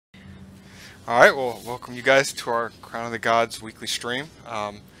All right, well, welcome you guys to our Crown of the Gods weekly stream.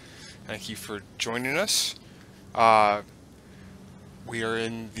 Thank you for joining us. Uh, we are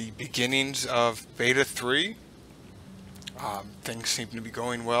in the beginnings of Beta 3. Things seem to be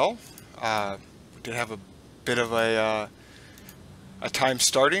going well. We did have a bit of a time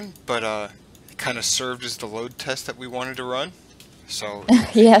starting, but it kind of served as the load test that we wanted to run. So,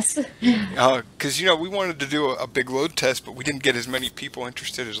 Yes. because we wanted to do a big load test, but we didn't get as many people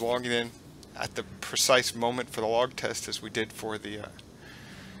interested as logging in at the precise moment for the log test as we did for the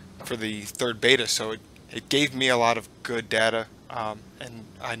third beta. So it gave me a lot of good data, and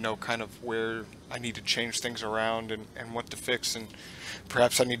I know kind of where I need to change things around and what to fix, and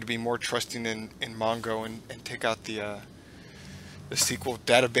perhaps I need to be more trusting in Mongo and take out the SQL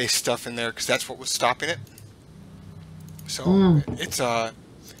database stuff in there because that's what was stopping it. So Mm. it's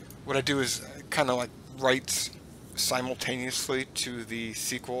what I do is kind of like writes simultaneously to the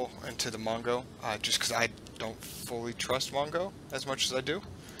SQL and to the Mongo, just because I don't fully trust Mongo as much as I do.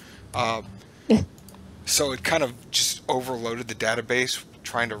 Uh, so it kind of just overloaded the database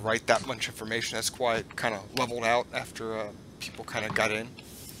trying to write that much information. That's why it kind of leveled out after people kind of got in.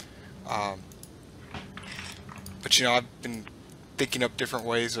 Um, but I've been thinking up different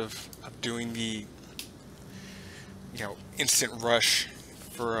ways of doing the instant rush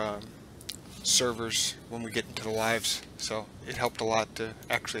for servers when we get into the lives. So it helped a lot to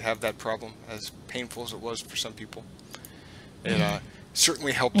actually have that problem, as painful as it was for some people. It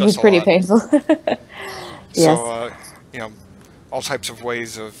certainly helped It us was a pretty lot. painful. So, Yes. you know, all types of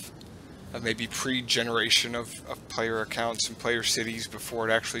ways of maybe pre-generation of player accounts and player cities before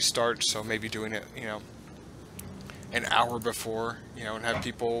it actually starts. So maybe doing it, an hour before, and have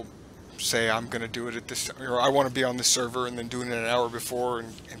people say, I'm going to do it at this, or I want to be on this server, and then doing it an hour before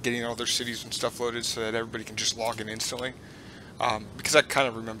and getting all their cities and stuff loaded so that everybody can just log in instantly. Because I kind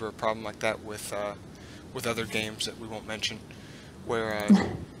of remember a problem like that with other games that we won't mention, where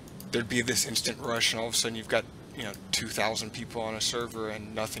there'd be this instant rush, and all of a sudden you've got 2,000 people on a server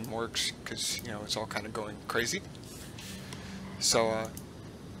and nothing works because it's all kind of going crazy. So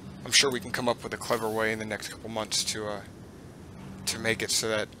I'm sure we can come up with a clever way in the next couple months to make it so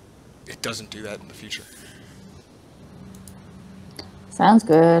that it doesn't do that in the future. Sounds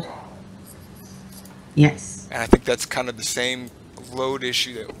good. Yes. And I think that's kind of the same load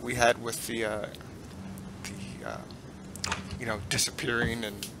issue that we had with the disappearing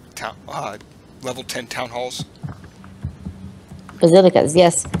and level 10 town halls. Basilicas,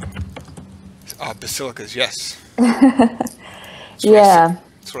 yes. Basilicas, yes. Yeah.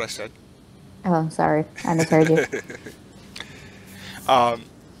 That's what I said. Oh, sorry. I misheard you.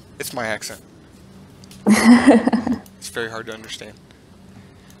 It's my accent. It's very hard to understand.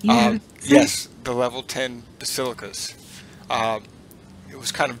 Yeah. Yes, the level 10 basilicas. It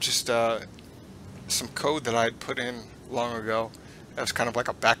was kind of just some code that I had put in long ago. That was kind of like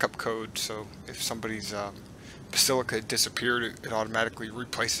a backup code, so if somebody's basilica disappeared, it automatically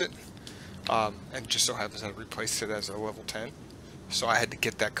replaced it. And just so happens that it replaced it as a level 10. So I had to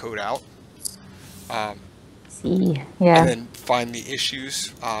get that code out. See. And Yeah. then find the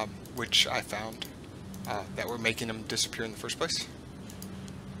issues, which I found that were making them disappear in the first place,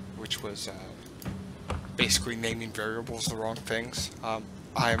 which was basically naming variables the wrong things.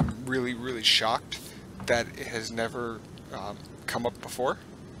 I am really, really shocked that it has never come up before,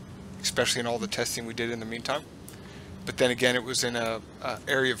 especially in all the testing we did in the meantime. But then again, it was in a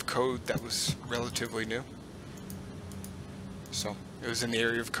area of code that was relatively new. So it was in the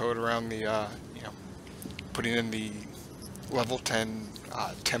area of code around the, putting in the level 10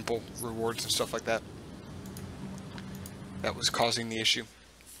 temple rewards and stuff like that. That was causing the issue.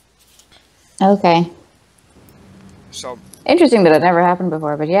 Okay. So, Interesting that it never happened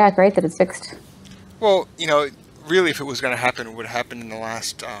before, but yeah, great that it's fixed. well, really, if it was going to happen, it would have happened in the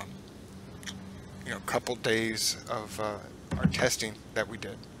last, couple days of our testing that we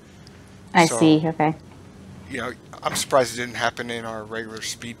did. I So, see. Okay. I'm surprised it didn't happen in our regular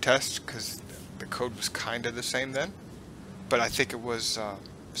speed test because the code was kind of the same then. But I think it was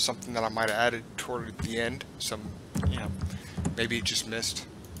something that I might have added toward the end. Maybe it just missed.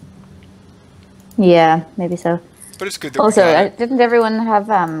 Yeah, maybe so. But it's good that we Also, got it. didn't everyone have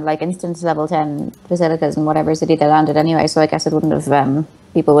like instance level 10 basilicas in whatever city they landed anyway? So I guess it wouldn't have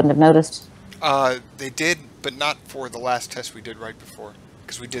people wouldn't have noticed. They did, but not for the last test we did right before,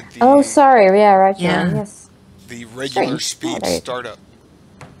 because we did Oh, sorry. Yeah, right. Yeah. Sure. Yes. the regular Strange. speed Right. startup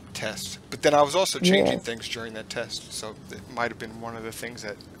test. But then I was also changing Yes. things during that test, so it might have been one of the things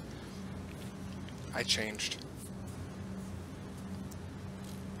that I changed.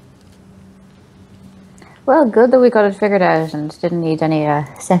 Well, good that we got it figured out and didn't need any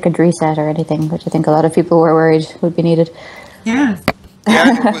second reset or anything, which I think a lot of people were worried would be needed. Yeah.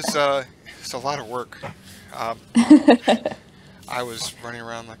 Yeah, it was a lot of work. Um, I was running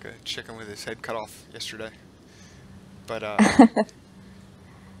around like a chicken with his head cut off yesterday, but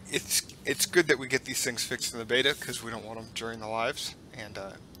it's good that we get these things fixed in the beta because we don't want them during the lives, and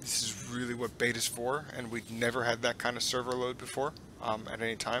this is really what beta's for, and we'd never had that kind of server load before at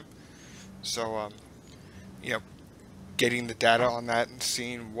any time. So you know, getting the data on that and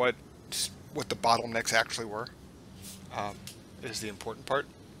seeing what the bottlenecks actually were um, is the important part.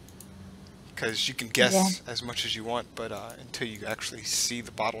 Because you can guess as much as you want, but until you actually see the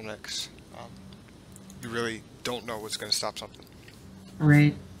bottlenecks, you really don't know what's going to stop something.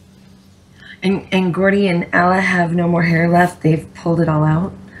 Right. And Gordy and Alla have no more hair left. They've pulled it all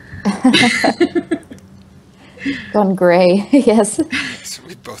out. Gone grey, yes. So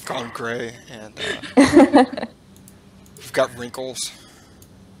we've both gone gray, and we've got wrinkles.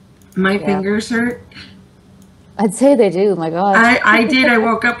 My fingers hurt. I'd say they do, my God. I did. I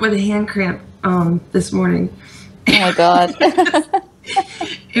woke up with a hand cramp this morning. Oh my God.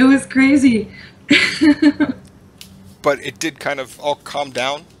 It was crazy. But it did kind of all calm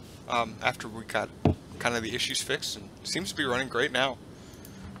down after we got kind of the issues fixed, and it seems to be running great now.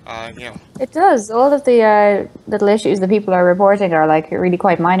 You know, It does. All of the little issues that people are reporting are like really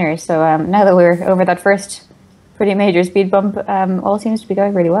quite minor. So now that we're over that first pretty major speed bump, all seems to be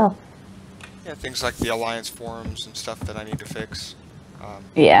going really well. yeah, things like the Alliance forums and stuff that I need to fix.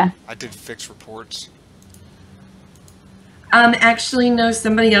 Yeah. I did fix reports. Actually, no.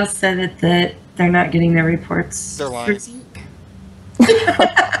 Somebody else said that they're not getting their reports. They're lying.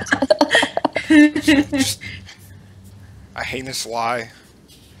 A heinous lie.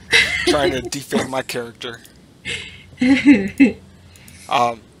 Trying to defame my character. Yeah,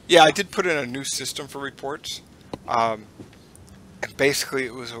 I did put in a new system for reports. And basically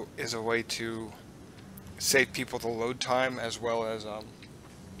it is a way to save people the load time as well as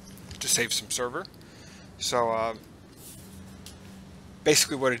to save some server. So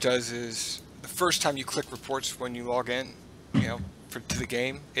basically what it does is the first time you click reports when you log in, you know, to the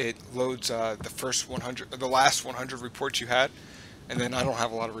game, it loads the first 100, or the last 100 reports you had. And then I don't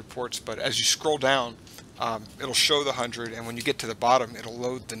have a lot of reports, but as you scroll down, it'll show the 100, and when you get to the bottom, it'll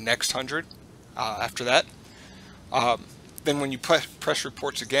load the next 100 after that. Then when you press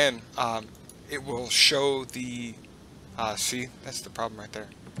reports again, it will show the, see, that's the problem right there.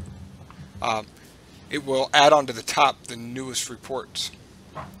 It will add onto the top the newest reports.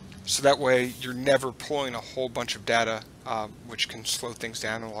 So that way you're never pulling a whole bunch of data, which can slow things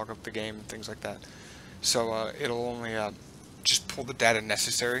down and log up the game and things like that. So it'll only just pull the data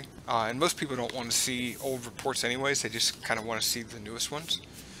necessary. And most people don't want to see old reports anyways, they just kind of want to see the newest ones.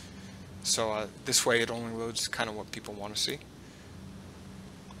 So this way it only loads kind of what people want to see.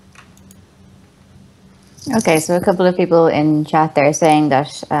 Okay, so a couple of people in chat there saying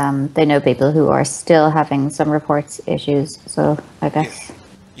that they know people who are still having some reports issues. So I guess.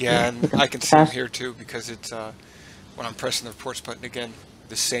 Yeah, and I can see them here too because it's when I'm pressing the reports button again,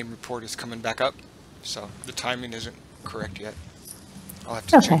 the same report is coming back up. So the timing isn't correct yet. I'll have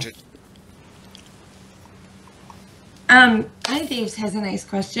to change it. Dave's has a nice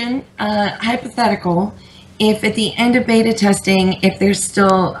question. Hypothetical, if at the end of beta testing, if there's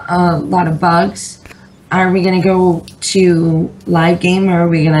still a lot of bugs, are we going to go to live game or are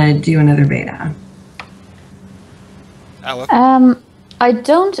we going to do another beta? Aleph? I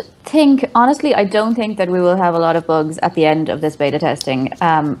don't think, honestly, I don't think that we will have a lot of bugs at the end of this beta testing.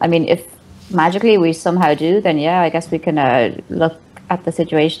 I mean, if magically we somehow do, then yeah, I guess we can look at the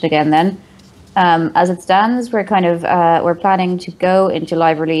situation again then. As it stands, we're kind of we're planning to go into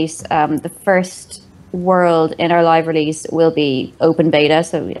live release. The first world in our live release will be open beta,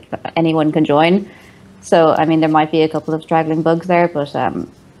 so anyone can join. So I mean, there might be a couple of straggling bugs there, but to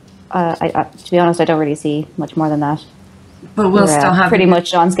be honest, I don't really see much more than that. But we'll still have pretty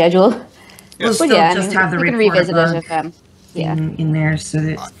much on schedule. We'll still just have the we can report revisit bug it if, in there, so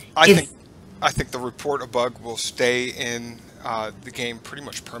that I think the report a bug will stay in the game pretty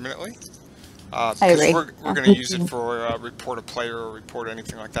much permanently. I agree. We're going to use it for report a player or report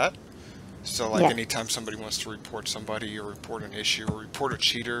anything like that. So like anytime somebody wants to report somebody or report an issue or report a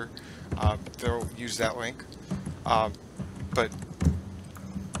cheater, they'll use that link. But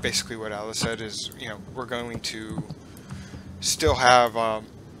basically what Alice said is, you know, we're going to still have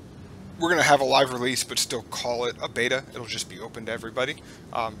we're going to have a live release, but still call it a beta. It'll just be open to everybody,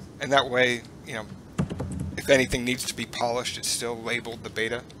 and that way, you know, if anything needs to be polished, it's still labeled the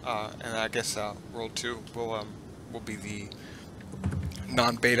beta. And I guess World 2 will be the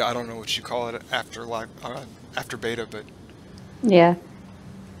non-beta. I don't know what you call it after beta, but Yeah.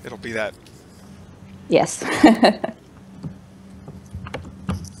 it'll be that. Yes.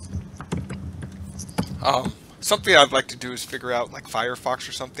 Something I'd like to do is figure out like Firefox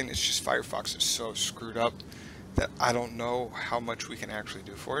or something. It's just Firefox is so screwed up that I don't know how much we can actually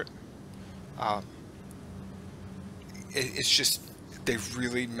do for it. Um, it's just they've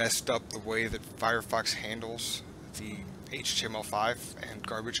really messed up the way that Firefox handles the HTML5 and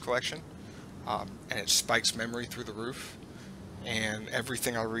garbage collection, and it spikes memory through the roof. And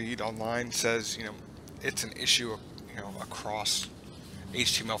everything I read online says, it's an issue, across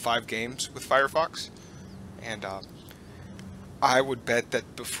HTML5 games with Firefox. And I would bet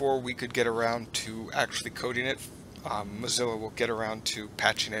that before we could get around to actually coding it, Mozilla will get around to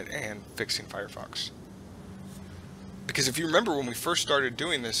patching it and fixing Firefox. Because if you remember when we first started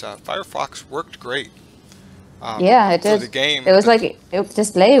doing this, Firefox worked great. Yeah, it did. For the game, It was like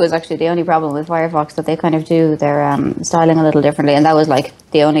display was actually the only problem with Firefox, that they kind of do their styling a little differently, and that was like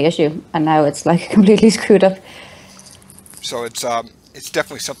the only issue. And now it's like completely screwed up. So it's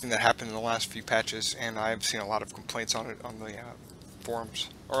definitely something that happened in the last few patches, and I've seen a lot of complaints on it on the forums,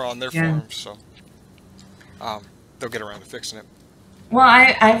 or on their forums. So they'll get around to fixing it. Well,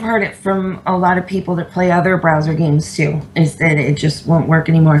 I've heard it from a lot of people that play other browser games too, is that it just won't work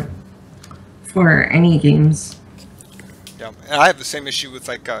anymore for any games. Yeah, and I have the same issue with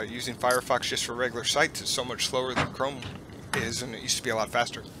like using Firefox just for regular sites. It's so much slower than Chrome is, and it used to be a lot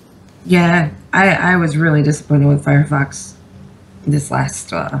faster. Yeah, I was really disappointed with Firefox this last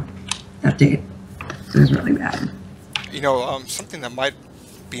update. It was really bad. Something that might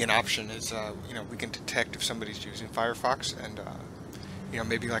be an option is, we can detect if somebody's using Firefox, and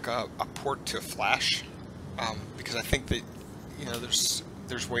maybe like a port to Flash, because I think that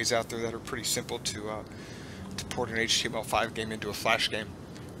there's ways out there that are pretty simple to port an HTML5 game into a Flash game.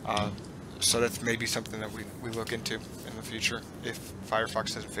 So that's maybe something that we look into in the future if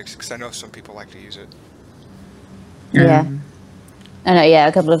Firefox doesn't fix it, because I know some people like to use it. Yeah. I know, yeah,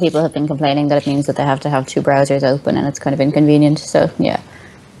 a couple of people have been complaining that it means that they have to have two browsers open, and it's kind of inconvenient. So, yeah.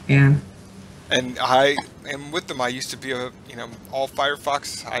 Yeah. And I am with them. I used to be all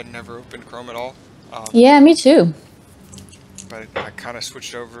Firefox. I never opened Chrome at all. Yeah, me too. But I kind of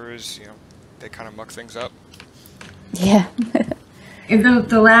switched over as, they kind of muck things up. Yeah. In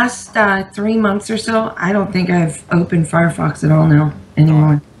the last 3 months or so, I don't think I've opened Firefox at all now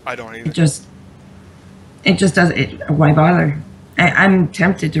anymore. I don't either. It just does it. Why bother? I'm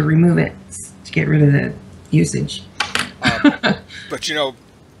tempted to remove it to get rid of the usage. But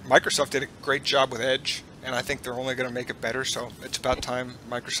Microsoft did a great job with Edge, and I think they're only going to make it better. So it's about time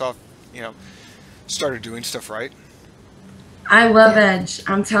Microsoft, started doing stuff right. I love Edge.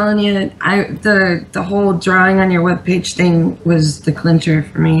 I'm telling you, the whole drawing on your webpage thing was the clincher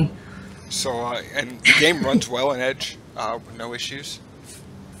for me. So and the game runs well in Edge with no issues.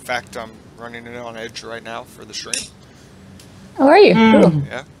 In fact, I'm running it on Edge right now for the stream. How are you? Cool.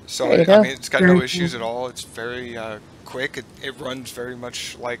 Yeah. So There you go. it's got no issues at all. It's very quick. It runs very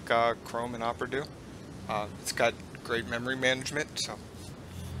much like Chrome and Opera do. It's got great memory management. So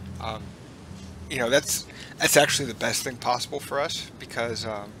that's actually the best thing possible for us, because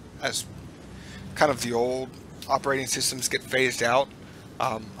as kind of the old operating systems get phased out,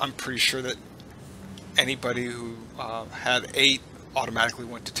 I'm pretty sure that anybody who had 8 automatically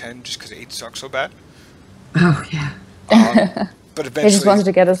went to 10 just because 8 sucks so bad. Oh yeah. But eventually, They just wanted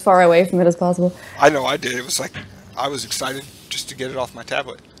to get as far away from it as possible. I know I did. It was like I was excited just to get it off my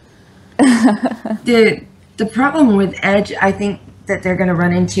tablet. The problem with Edge, I think, that they're going to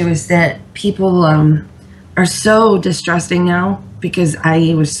run into is that people are so distrusting now because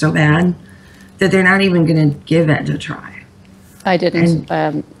IE was so bad that they're not even going to give Edge a try. I didn't.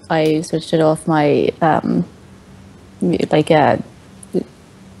 I switched it off my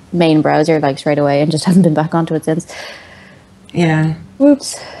main browser straight away, and just haven't been back onto it since. Yeah.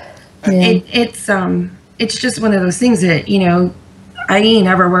 Whoops. Yeah. It's just one of those things that IE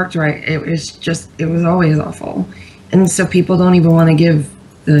never worked right. It was always awful, and so people don't even want to give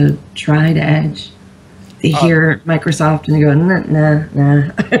the try to Edge. They hear Microsoft and they go,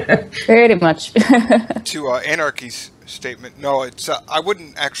 nah. Pretty much. To Anarchy's statement, no, it's I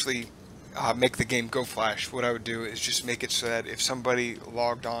wouldn't actually make the game go Flash. What I would do is just make it so that if somebody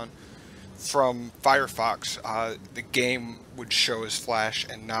logged on from Firefox, the game would show as Flash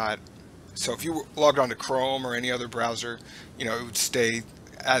and not. So if you logged on to Chrome or any other browser, it would stay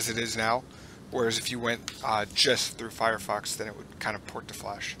as it is now. Whereas if you went just through Firefox, then it would kind of port to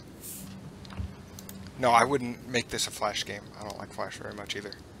Flash. No, I wouldn't make this a Flash game. I don't like Flash very much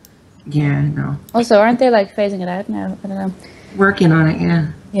either. Yeah, no. Also, aren't they phasing it out now? I don't know. working on it,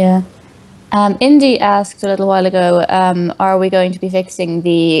 yeah. Yeah. Indy asked a little while ago, are we going to be fixing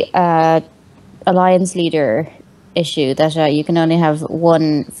the alliance leader issue that you can only have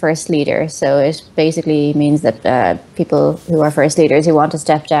one first leader? So it basically means that people who are first leaders who want to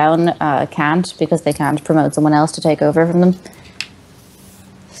step down can't, because they can't promote someone else to take over from them.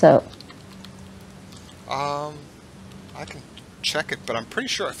 So. I can check it, but I'm pretty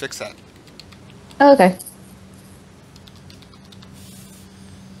sure I fixed that. Oh, okay.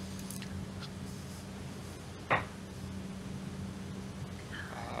 Let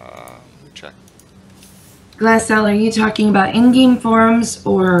me check. Glassell, are you talking about in-game forums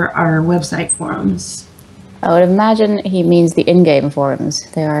or our website forums? I would imagine he means the in-game forums.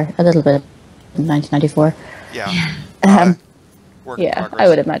 They are a little bit 1994. Yeah. Work in Yeah, progress. I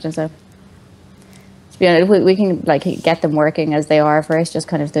would imagine so. To be honest, we can like get them working as they are first, just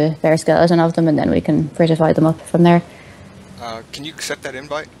kind of the bare skeleton of them, and then we can prettify them up from there. Can you accept that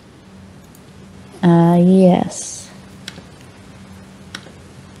invite? Yes.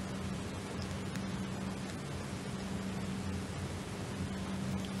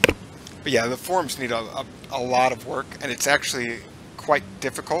 But yeah, the forums need a lot of work, and it's actually quite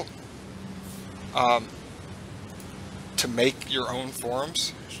difficult to make your own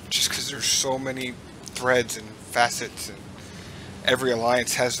forums, just because there's so many threads and facets, and every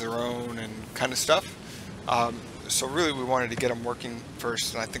alliance has their own and kind of stuff. So really, we wanted to get them working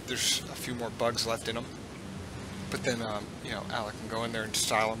first, and I think there's a few more bugs left in them. But then, you know, Alec can go in there and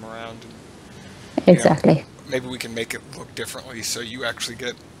style them around. And, Exactly. you know, maybe we can make it look differently, so you actually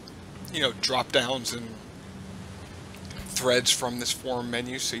get, you know, drop downs and threads from this forum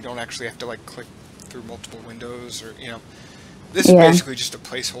menu, so you don't actually have to like click through multiple windows, or, you know, this is basically just a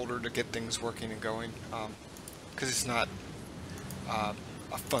placeholder to get things working and going, because it's not a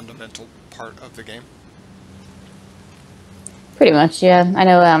fundamental part of the game. Pretty much, yeah. I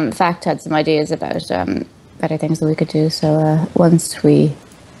know Fact had some ideas about better things that we could do, so once we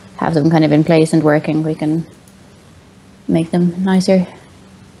have them kind of in place and working, we can make them nicer.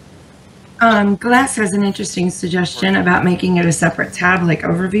 Glass has an interesting suggestion about making it a separate tab like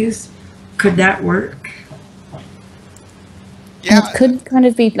overviews. Could that work? Yeah, It could kind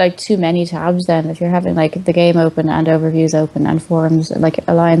of be like too many tabs then, if you're having like the game open and overviews open and forums, like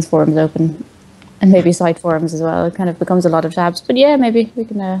alliance forums open, and maybe site forums as well. It kind of becomes a lot of tabs. But yeah, maybe we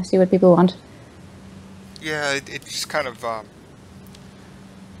can see what people want. yeah, it just kind of, I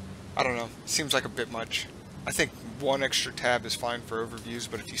don't know, seems like a bit much. I think one extra tab is fine for overviews,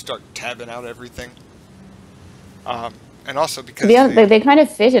 but if you start tabbing out everything, and also because To be honest, they kind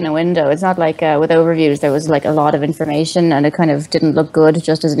of fit in a window. It's not like with overviews there was like a lot of information and it kind of didn't look good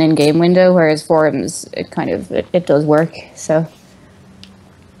just as an in-game window, whereas forums, it kind of, it does work, so.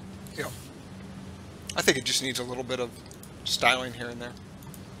 you know, I think it just needs a little bit of styling here and there.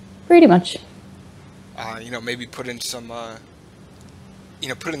 Pretty much. You know, maybe put in some, you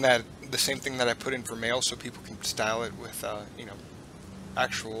know, put in that, the same thing that I put in for mail, so people can style it with, you know,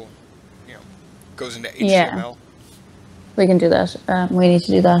 actual, you know, goes into HTML. Yeah. We can do that. We need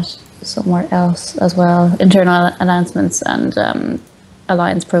to do that somewhere else as well. Internal announcements and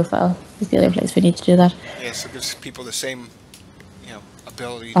alliance profile is the other place we need to do that. Yeah, so it gives people the same, you know,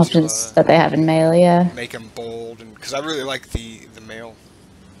 ability Options to that they have in mail, yeah. make them bold, and because I really like the mail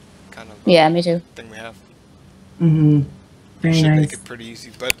kind of Yeah, me too. thing we have. Mm-hmm. Very Should nice. make it pretty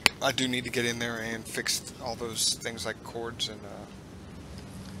easy, but I do need to get in there and fix all those things like chords and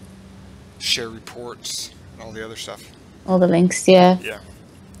share reports and all the other stuff. All the links, yeah. Yeah.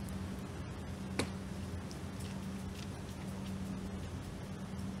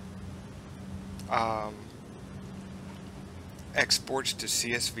 Exports to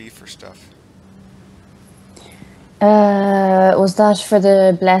CSV for stuff. Was that for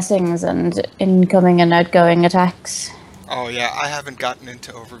the blessings and incoming and outgoing attacks? Oh yeah, I haven't gotten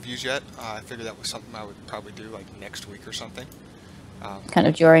into overviews yet. I figured that was something I would probably do like next week or something. Kind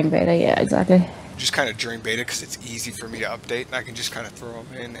of during beta, yeah, exactly. Just kind of during beta, because it's easy for me to update, and I can just kind of throw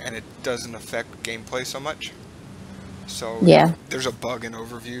them in, and it doesn't affect gameplay so much. So Yeah. if there's a bug in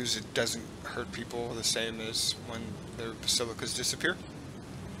overviews, it doesn't hurt people the same as when their basilicas disappear.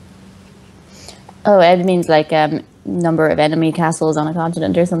 Oh, it means like number of enemy castles on a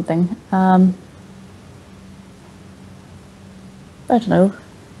continent or something. I don't know.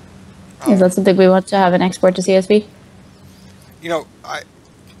 Is that something we want to have an export to CSV? You know,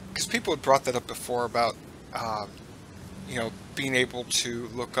 because people had brought that up before about, you know, being able to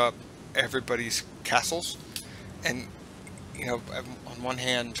look up everybody's castles, and, you know, on one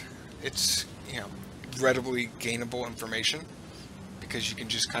hand, it's, you know, readily gainable information, because you can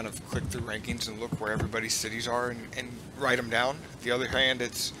just kind of click through rankings and look where everybody's cities are and write them down. On the other hand,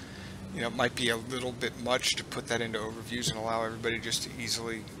 it's, you know, it might be a little bit much to put that into overviews and allow everybody just to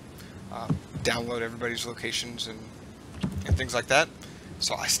easily download everybody's locations and things like that.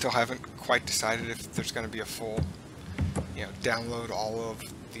 So I still haven't quite decided if there's going to be a full, you know, download all of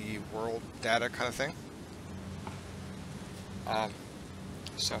the world data kind of thing.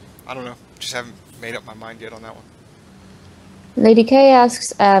 So I don't know, just haven't made up my mind yet on that one. Lady K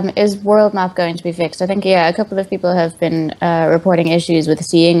asks, is world map going to be fixed? I think, yeah, a couple of people have been reporting issues with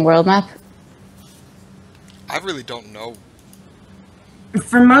seeing world map. I really don't know.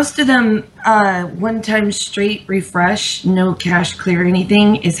 For most of them, one time straight refresh, no cache clear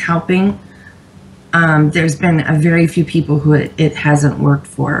anything is helping. There's been a very few people who it hasn't worked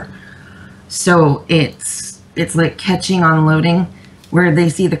for. So it's like catching on loading, where they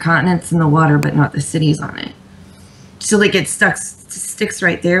see the continents in the water but not the cities on it. So like it sticks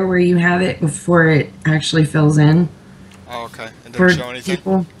right there where you have it before it actually fills in. Oh, okay. And doesn't show anything?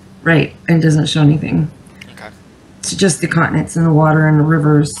 People, right, and doesn't show anything. Okay. It's just the continents and the water and the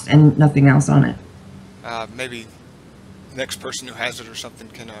rivers and nothing else on it. Maybe the next person who has it or something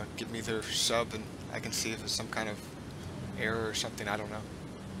can give me their sub and I can see if it's some kind of error or something. I don't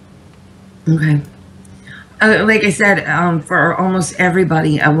know. Okay. Like I said, for almost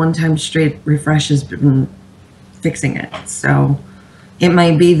everybody, a one-time straight refresh has been fixing it. So it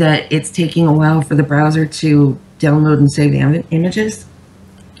might be that it's taking a while for the browser to download and save the images.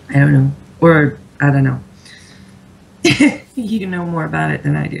 I don't know. Or, I don't know. You know more about it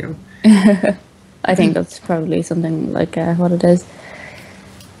than I do. I think that's probably something like what it is.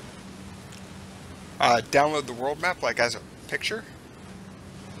 Download the world map, like as a picture?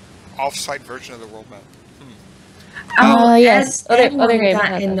 Off-site version of the world map. Yes. Ed Other wanted games that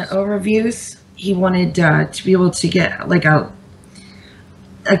have in the that. overviews. He wanted to be able to get like a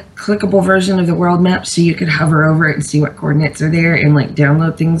clickable version of the world map so you could hover over it and see what coordinates are there and like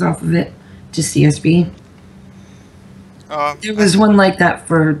download things off of it to CSV. There was one like that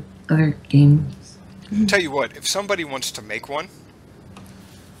for other games. Tell you what, if somebody wants to make one,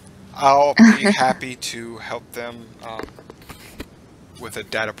 I'll be happy to help them with a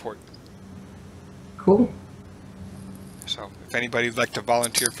data port. Cool. So if anybody would like to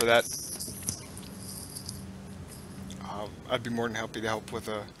volunteer for that, I'd be more than happy to help with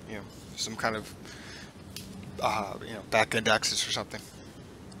a, you know, some kind of you know, back-end access or something.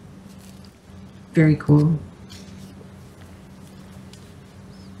 Very cool.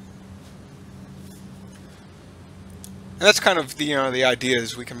 And that's kind of the, you know, the idea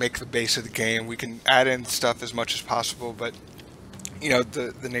is we can make the base of the game. We can add in stuff as much as possible, but you know,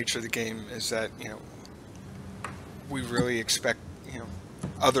 the nature of the game is that, you know, we really expect, you know,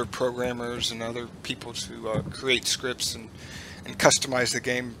 other programmers and other people to create scripts and customize the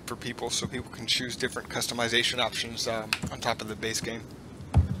game for people, so people can choose different customization options on top of the base game.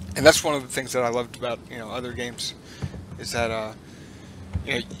 And that's one of the things that I loved about, you know, other games, is that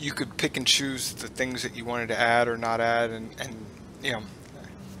you know, you could pick and choose the things that you wanted to add or not add, and you know,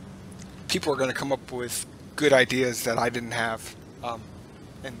 people are going to come up with good ideas that I didn't have,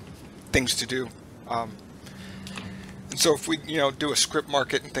 and things to do. And so if we, you know, do a script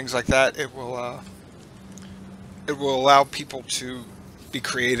market and things like that, it will allow people to be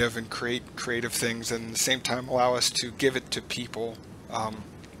creative and create creative things, and at the same time allow us to give it to people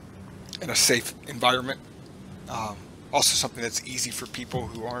in a safe environment. Also something that's easy for people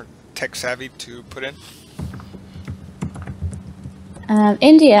who aren't tech savvy to put in.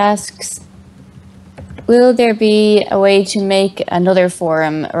 Indy asks, will there be a way to make another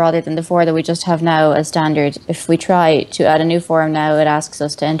forum rather than the four that we just have now as standard? If we try to add a new forum now, it asks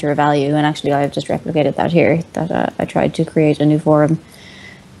us to enter a value, and actually I've just replicated that here, that I tried to create a new forum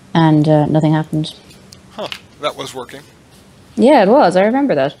and nothing happened. Huh, that was working. Yeah, it was. I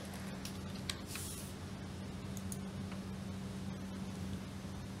remember that.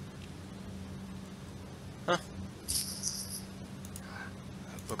 Huh.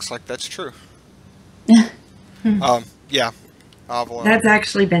 Looks like that's true. Yeah, That's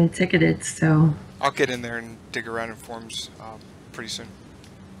actually been ticketed, so. I'll get in there and dig around in forums pretty soon.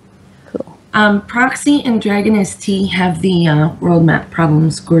 Cool. Proxy and Dragon ST have the world map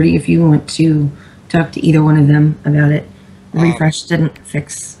problems, Gordy, if you want to talk to either one of them about it. The refresh didn't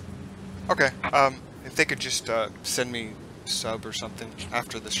fix. Okay, if they could just send me a sub or something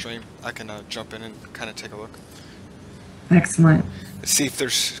after the stream, I can jump in and kind of take a look. Excellent. See if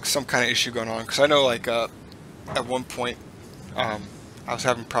there's some kind of issue going on, because I know, like, at one point, I was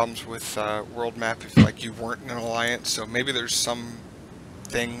having problems with world map if, like, you weren't in an alliance, so maybe there's some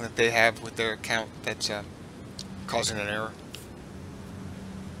thing that they have with their account that's causing an error.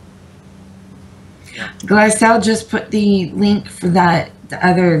 Glycel just put the link for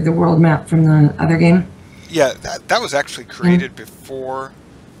the world map from the other game. Yeah, that was actually created before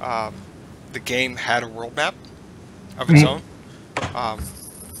the game had a world map of its own.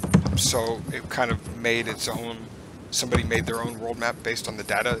 So it kind of made its own. Somebody made their own world map based on the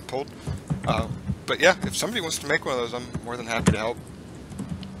data it pulled. But yeah, if somebody wants to make one of those, I'm more than happy to help.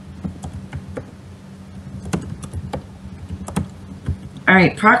 All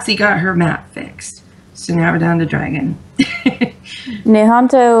right, Proxy got her map fixed. So now we're down to Dragon.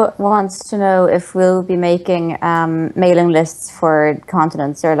 Nihonto wants to know if we'll be making mailing lists for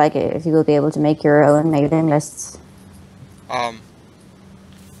continents, or like if you will be able to make your own mailing lists. Yeah,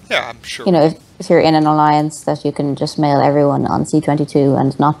 I'm sure. You know, if you're in an alliance, that you can just mail everyone on C22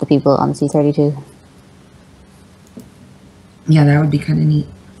 and not the people on C32. Yeah, that would be kind of neat.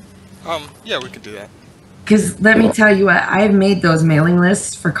 Yeah, we could do that. Because let me tell you what, I've made those mailing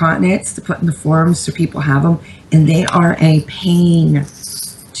lists for continents to put in the forums so people have them, and they are a pain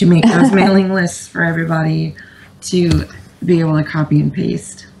to make those mailing lists for everybody to be able to copy and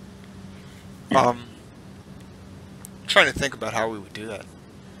paste. Trying to think about how we would do that.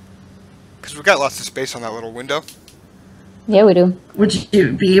 Because we've got lots of space on that little window. Yeah, we do. Would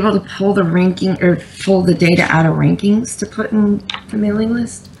you be able to pull the ranking or pull the data out of rankings to put in the mailing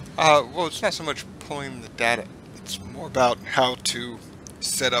list? Well, it's not so much pulling the data. It's more about how to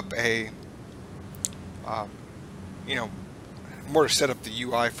set up a, you know, more to set up the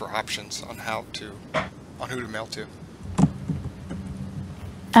UI for options on who to mail to.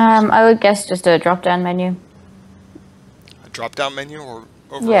 I would guess just a drop-down menu. A drop-down menu or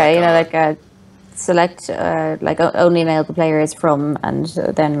over Yeah, like you know, like a select, like only mail the players from, and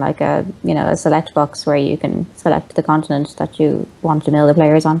then like a, you know, a select box where you can select the continent that you want to mail the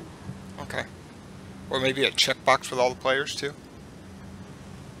players on. Okay. Or maybe a checkbox with all the players too.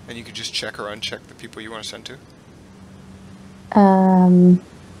 And you could just check or uncheck the people you want to send to.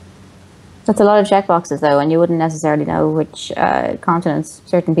 That's a lot of checkboxes though, and you wouldn't necessarily know which continents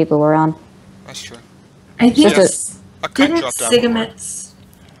certain people were on. That's true. I think Just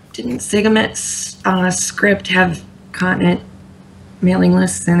didn't Sigamet's script have continent mailing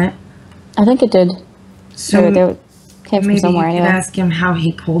lists in it? I think it did. So they came from maybe somewhere you could anyway. ask him how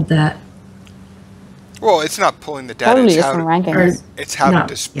he pulled that. Well, it's not pulling the data. Probably It's just how from to, rankings. it's how No, to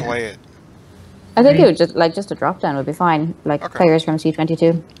display it. I think it Right. would just a drop down would be fine. Like Okay. players from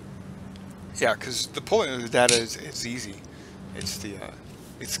C22. Yeah, because the pulling of the data is easy. It's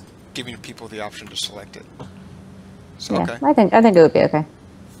it's giving people the option to select it. So Yeah, okay, I think it would be okay.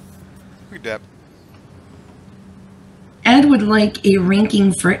 we do that. Ed would like a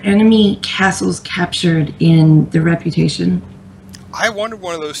ranking for enemy castles captured in the Reputation. I wanted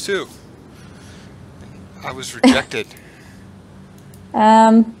one of those too. I was rejected.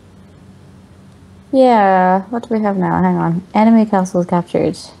 Yeah, what do we have now? Hang on. Enemy castles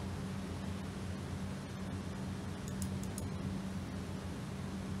captured.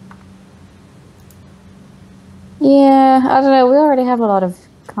 Yeah, I don't know. We already have a lot of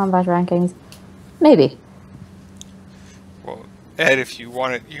combat rankings. Maybe. Well, Ed, if you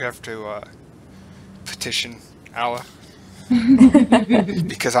want it, you have to petition Allah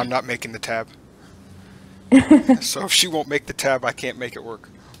because I'm not making the tab. So if she won't make the tab, I can't make it work.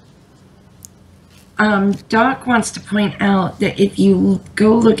 Doc wants to point out that if you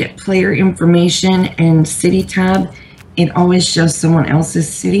go look at player information and city tab, it always shows someone else's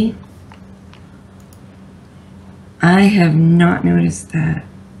city. I have not noticed that.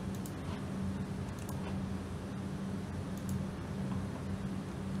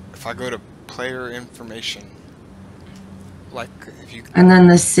 If I go to player information, like if you And then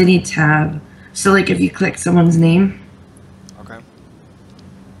the city tab. So like if you click someone's name, okay.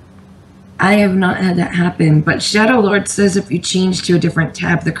 I have not had that happen, but Shadow Lord says if you change to a different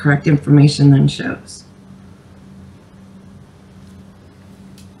tab, the correct information then shows.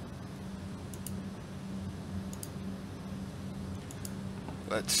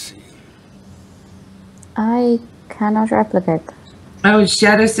 Let's see. I cannot replicate that. Oh,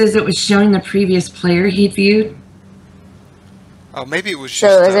 Shadow says it was showing the previous player he'd viewed. Oh, maybe it was So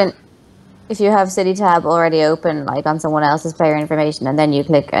just. as in, if you have city tab already open, like on someone else's player information, and then you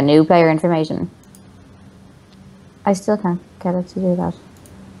click a new player information, I still can't get it to do that.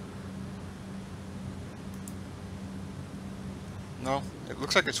 No, it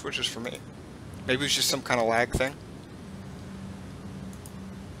looks like it switches for me. Maybe it's just some kind of lag thing.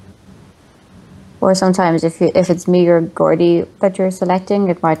 Or sometimes if it's me or Gordy that you're selecting,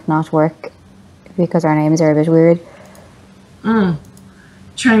 it might not work because our names are a bit weird.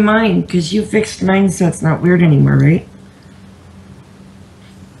 Try mine, because you fixed mine so it's not weird anymore, right?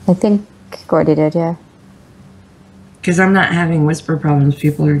 I think Gordy did, yeah. Because I'm not having whisper problems.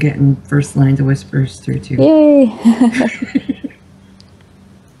 People are getting first lines of whispers through too. Yay!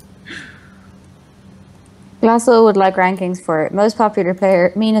 Glasso would like rankings for most popular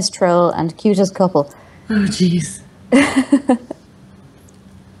player, meanest troll, and cutest couple. Oh, jeez.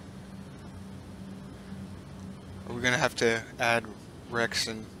 Are we gonna have to add Rex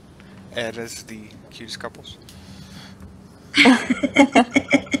and Ed as the cutest couples?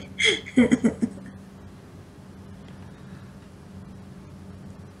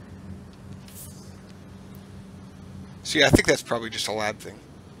 See, I think that's probably just a lab thing,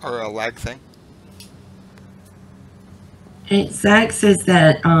 or a lag thing. Hey, Zach says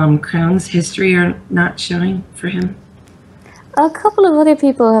that Crown's history are not showing for him. A couple of other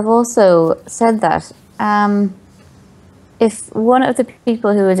people have also said that. If one of the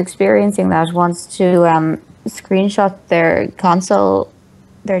people who is experiencing that wants to screenshot their console,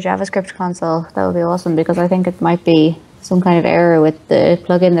 their JavaScript console, that would be awesome, because I think it might be some kind of error with the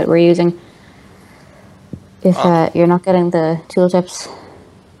plugin that we're using. If you're not getting the tooltips.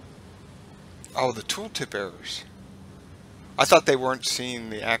 Oh, the tooltip errors. I thought they weren't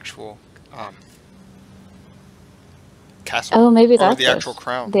seeing the actual castle. Oh, maybe or that's the it. actual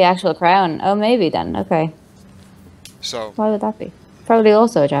crown. The actual crown. Oh, maybe then. Okay. So Why would that be? Probably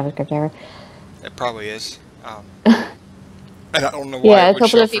also a JavaScript error. it probably is. And I don't know why. Yeah, it a would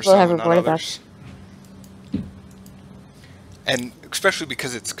couple show of for people some have and not reported that. others. And especially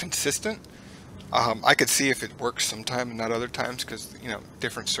because it's consistent, I could see if it works sometime and not other times, because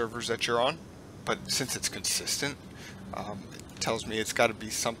different servers that you're on. But since it's consistent, it tells me it's got to be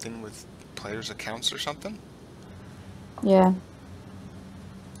something with players' accounts or something. Yeah.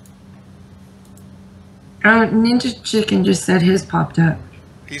 Oh, Ninja Chicken just said his popped up.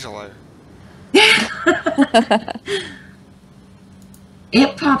 He's a liar.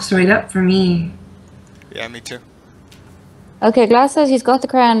 It pops right up for me. Yeah, me too. Okay, Glass says he's got the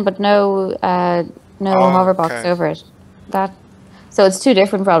crown, but no hover box okay. over it. So it's two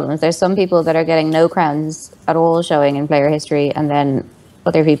different problems. There's some people that are getting no crowns at all showing in player history, and then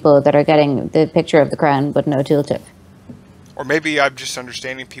other people that are getting the picture of the crown but no tooltip. Or maybe I'm just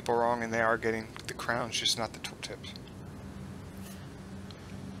understanding people wrong and they are getting the crowns, just not the tooltips.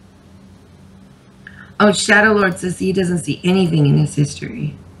 Oh, Shadow Lord says he doesn't see anything in his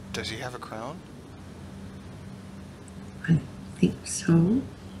history. Does he have a crown? I think so.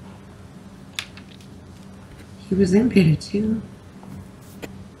 He was in beta too.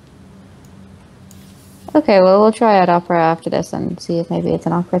 Okay, well, we'll try out Opera after this and see if maybe it's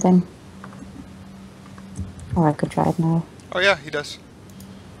an Opera thing. Or I could try it now. Oh yeah, he does.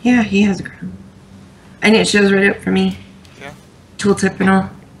 Yeah, he has a crown. And it shows right up for me. Yeah. Tooltip and all.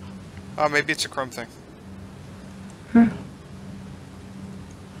 Oh, maybe it's a Chrome thing. Okay,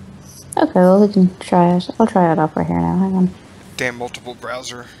 well, we can try it. I'll try out Opera here now. Hang on. Damn multiple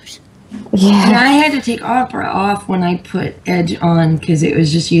browsers. Yeah. And I had to take Opera off when I put Edge on because it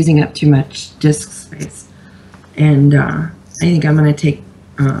was just using up too much disk space. And I think I'm going to take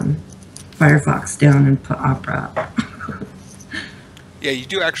Firefox down and put Opera up. Yeah, you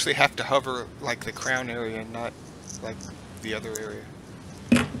do actually have to hover like the crown area, not like the other area.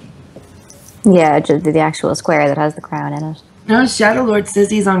 Yeah, just the actual square that has the crown in it. No, Shadow Lord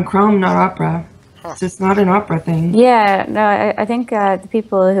says he's on Chrome, not Opera. Huh. So it's not an Opera thing. Yeah, no, I think the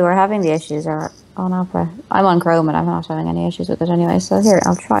people who are having the issues are on Opera. I'm on Chrome and I'm not having any issues with it anyway. So here,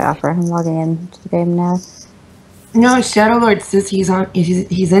 I'll try Opera. I'm logging into the game now. No, Shadow Lord says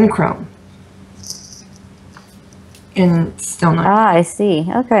he's in Chrome. And still not. Ah, I see.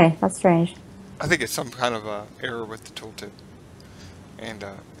 Okay, that's strange. I think it's some kind of error with the tooltip, and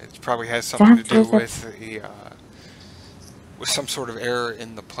it probably has something to do with the with some sort of error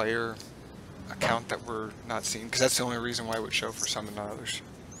in the player account that we're not seeing, because that's the only reason why it would show for some and not others.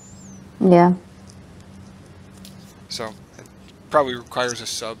 Yeah. So it probably requires a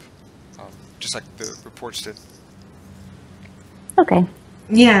sub, just like the reports did. Okay.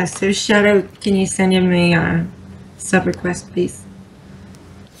 Yeah, so Shadow, can you send him a sub request, please?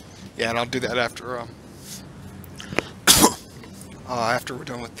 Yeah, and I'll do that after after we're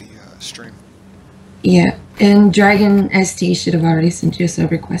done with the stream. Yeah, and Dragon ST should have already sent you a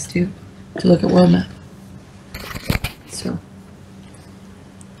sub request too, to look at world map. So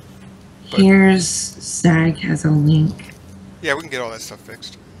here's Zag has a link. Yeah, we can get all that stuff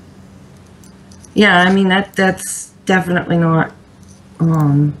fixed. Yeah, I mean that's definitely not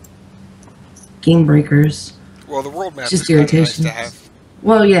game breakers. Well, the world map Just is kind of nice irritation. to have.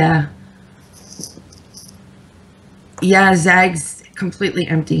 Well, yeah. Yeah, Zag's completely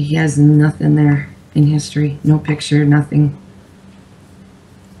empty. He has nothing there in history. No picture, nothing.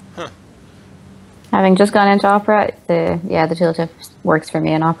 Huh. Having just gone into Opera, the tooltip works for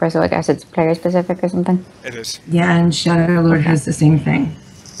me in Opera, so I guess it's player specific or something. It is. Yeah, and Shadow Lord has the same thing.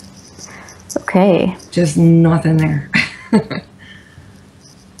 Okay. Just nothing there.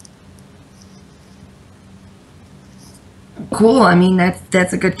 Cool. I mean,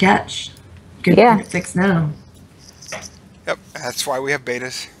 that's a good catch. Good fix now. Yep, that's why we have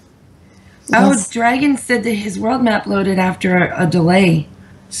betas. Oh, Yes. Dragon said that his world map loaded after a delay.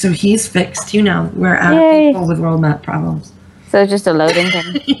 So he's fixed, We're out of Yay. people with world map problems. So it's just a loading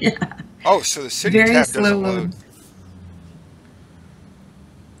thing. Yeah. Oh, so the city Very tab slow doesn't load. load.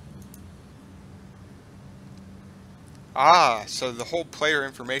 Ah, so the whole player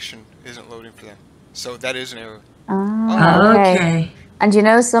information isn't loading for them. So that is an error. Ah, okay. Okay.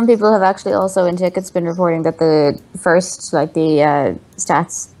 And some people have actually also in tickets been reporting that the first, like the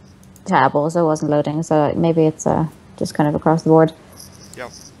stats tab also wasn't loading. So maybe it's just kind of across the board.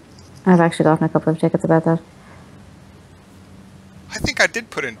 Yep. I've actually gotten a couple of tickets about that. I think I did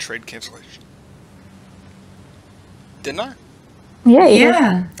put in trade cancellation. Didn't I? Yeah, you did.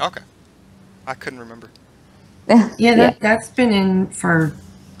 Yeah. Okay. I couldn't remember. Yeah, that's been in for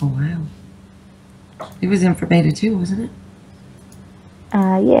a while. It was in for beta too, wasn't it?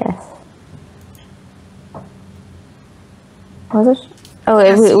 Yes. Was it? Oh,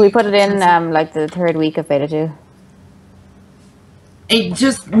 Yes. we put it in like the third week of beta 2. It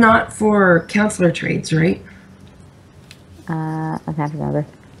just not for counselor trades, right? I can't remember.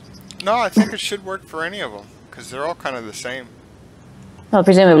 No, I think it should work for any of them because they're all kind of the same. Well,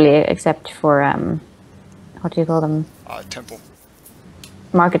 presumably, except for what do you call them? Temple.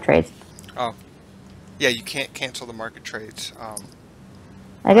 Market trades. Oh. Yeah, you can't cancel the market trades.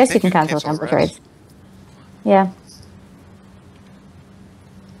 I guess you think can you can cancel cancel temple the rest. trades. Yeah.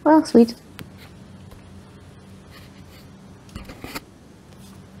 Well, sweet.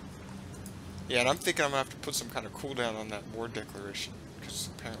 Yeah, and I'm thinking I'm going to have to put some kind of cooldown on that war declaration because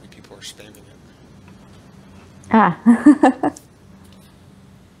apparently people are spamming it. Ah.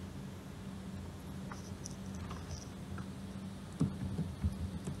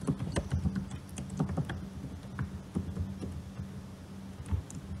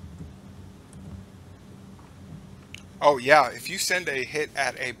 Oh, yeah, if you send a hit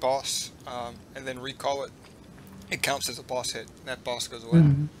at a boss and then recall it, it counts as a boss hit. That boss goes away.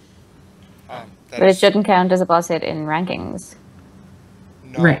 Mhm. That But it is- shouldn't count as a boss hit in rankings.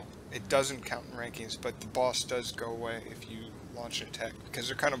 No, Right. it doesn't count in rankings, but the boss does go away if you launch an attack because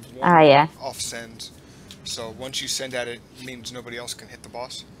they're kind of Yeah. off sends. So once you send at it, it means nobody else can hit the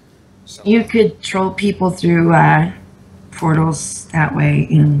boss. So You could troll people through portals that way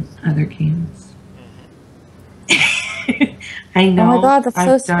in other games. I know. Oh my god, that's so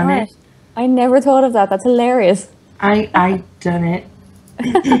I've done smart. it. I never thought of that. That's hilarious. I done it.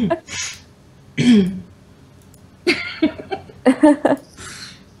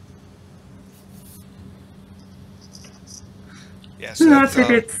 yeah, so Not that's,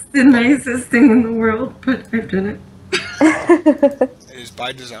 that it's the nicest thing in the world, but I've done it. it is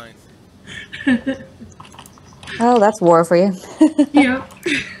by design. Oh, that's war for you. Yeah.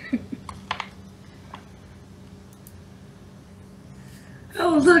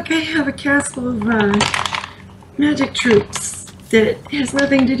 Oh, look, I have a castle of magic troops that has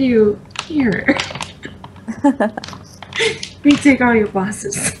nothing to do here. We take all your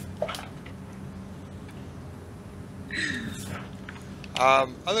bosses.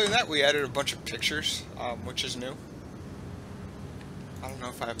 Other than that, we added a bunch of pictures, which is new. I don't know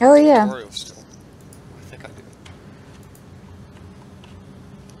if I have Oh, the yeah. tutorial still. I think I do.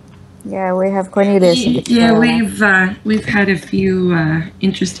 Yeah, we have Cornelius. in the Yeah, tutorial. we've had a few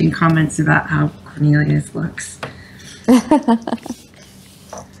interesting comments about how Cornelius looks.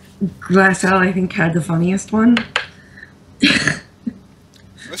 Glassell, I think, had the funniest one.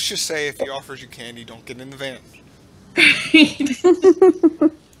 Let's just say if he offers you candy, don't get in the van.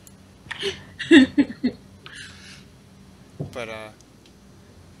 But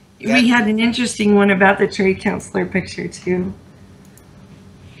We had an interesting one about the trade counselor picture too.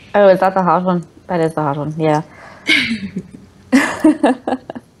 Oh, is that the hot one? That is the hot one, yeah. let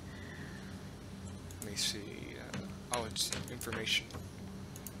me see. Oh, it's information.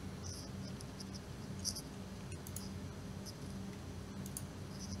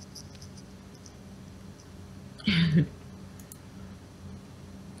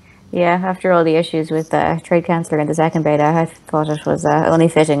 Yeah, after all the issues with Trade Counselor in the second beta, I thought it was only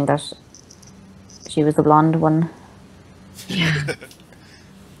fitting that she was the blonde one. Yeah.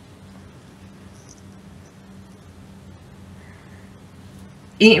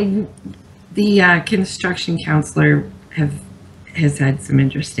 The construction counselor has had some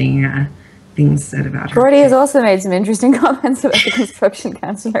interesting things said about her. Gordy has also made some interesting comments about the construction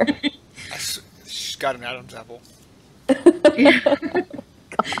counselor. She's got an Adam's apple.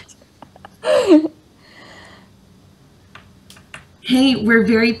 Hey, we're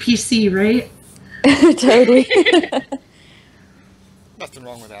very PC, right? Totally. Nothing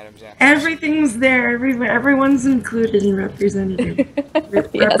wrong with Adam's apple. Everything's there. Everyone's included and represented. Yes.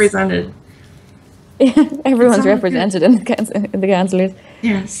 Represented. Everyone's It's all represented in the counselors.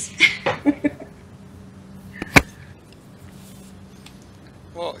 Yes.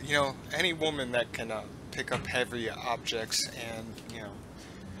 Well, you know, any woman that can pick up heavy objects and, you know,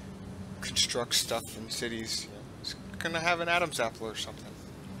 construct stuff in cities, you know, is gonna have an Adam's apple or something.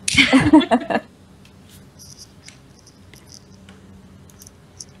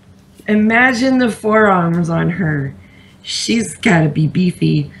 Imagine the forearms on her. She's got to be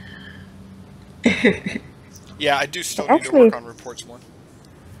beefy. Yeah, I do still need to Actually- work on reports more.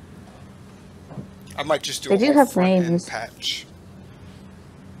 I might just do They a do whole have front-end names. patch.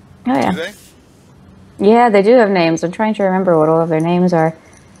 Oh yeah. Do they? Yeah, they do have names. I'm trying to remember what all of their names are.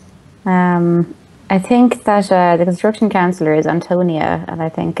 I think that the construction councillor is Antonia, and I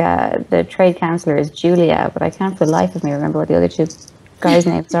think the trade councillor is Julia, but I can't for the life of me remember what the other two guys'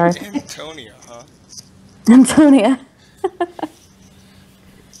 names are. Antonia, huh? Antonia.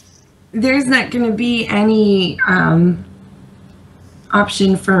 There's not going to be any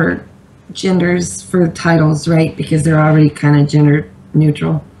option for genders for titles, right? Because they're already kind of gender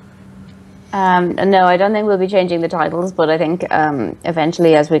neutral. No, I don't think we'll be changing the titles, but I think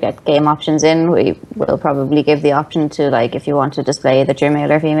eventually as we get game options in, we will probably give the option to, like, if you want to display that you're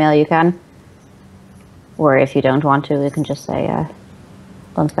male or female, you can. Or if you don't want to, we can just say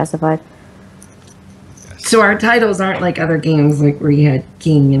unspecified. So our titles aren't like other games, like where you had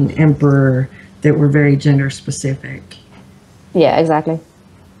king and emperor that were very gender specific. Yeah, exactly.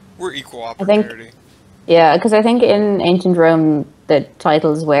 We're equal think- opportunity. Yeah, because I think in ancient Rome, the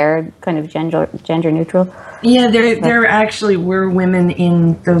titles were kind of gender neutral. Yeah, there actually were women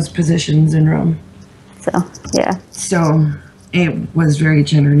in those positions in Rome. So, yeah. So it was very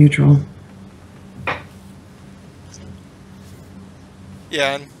gender neutral.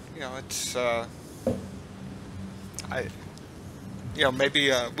 Yeah, and you know, it's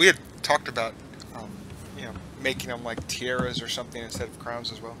maybe we had talked about you know, making them like tiaras or something instead of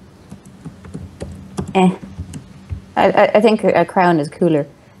crowns as well. I think a crown is cooler.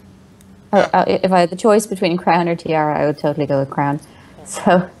 If I had the choice between crown or tiara, I would totally go with crown.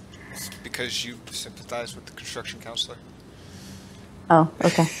 So, It's because you sympathize with the construction counselor. oh,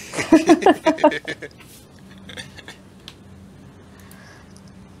 okay.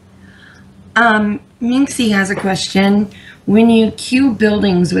 Minxie has a question. When you queue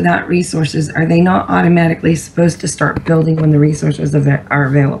buildings without resources, are they not automatically supposed to start building when the resources are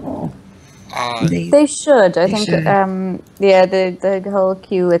available? They should. I They think. should. Yeah, the whole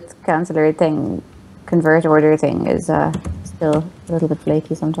queue with councillor thing, convert order thing is still a little bit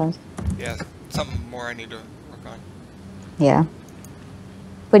flaky sometimes. Yeah, something more I need to work on. Yeah.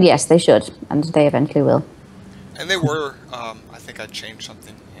 But yes, they should, and they eventually will. And they were, I think I changed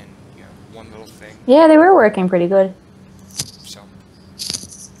something in, you know, one little thing. Yeah, they were working pretty good. So,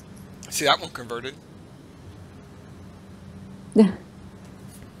 see, that one converted.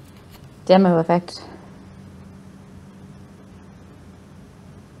 Demo effect.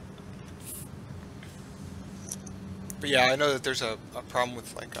 But yeah, I know that there's a problem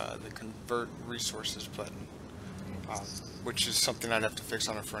with like the convert resources button, which is something I'd have to fix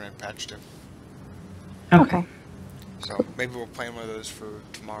on a front end patch too. Okay. So maybe we'll plan one of those for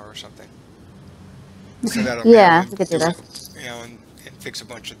tomorrow or something. So that'll Yeah, maybe we could do do that. it, you know, and fix a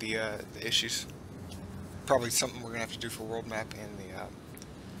bunch of the issues. Probably something we're gonna have to do for world map and the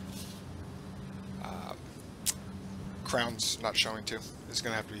crowns not showing too. It's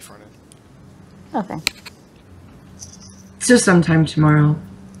gonna have to be front end. Okay. So sometime tomorrow.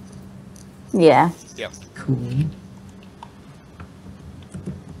 Yeah. Yep. Cool.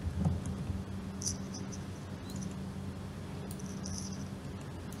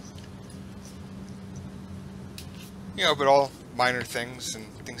 You know, but all minor things and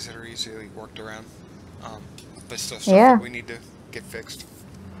things that are easily worked around. But still stuff Yeah. that we need to get fixed.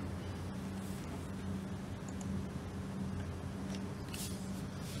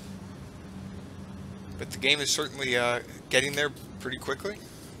 But the game is certainly getting there pretty quickly.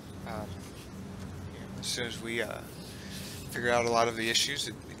 You know, as soon as we figure out a lot of the issues,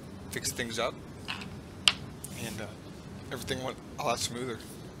 it fixed things up, and everything went a lot smoother.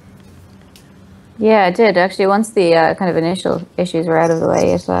 Yeah, it did. Actually, once the kind of initial issues were out of the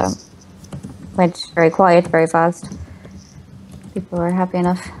way, it went very quiet, very fast. People were happy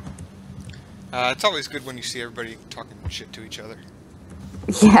enough. It's always good when you see everybody talking shit to each other.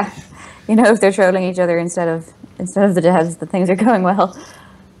 Yeah, if they're trolling each other instead of the devs, that things are going well.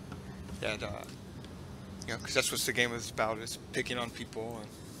 Yeah, and, because that's what the game is about, is picking on people. And...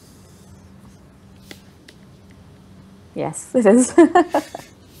 Yes, it is.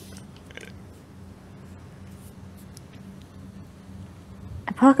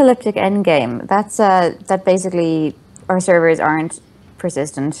 Apocalyptic Endgame. That's that basically our servers aren't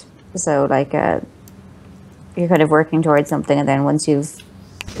persistent, so like you're kind of working towards something, and then once you've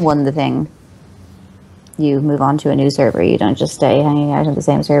won the thing, you move on to a new server. You don't just stay hanging out on the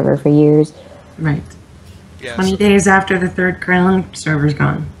same server for years. Right. Yeah, 20 days after the third crown, server's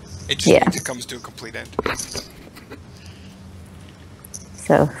gone. It just means it comes to a complete end.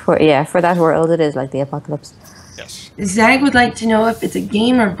 So for that world, it is like the apocalypse. Yes. Zag would like to know if it's a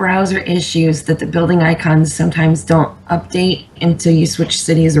game or browser issues that the building icons sometimes don't update until you switch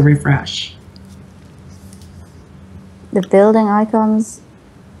cities or refresh. The building icons,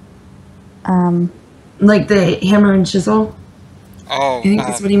 like the hammer and chisel. Oh, I think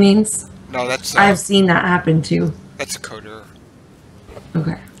that's what he means. No, that's. I've seen that happen too. That's a code error.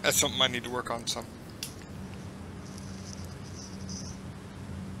 Okay. That's something I need to work on some.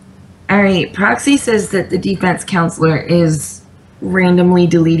 All right. Proxy says that the defense counselor is randomly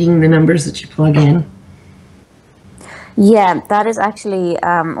deleting the numbers that you plug in. Yeah, that is actually,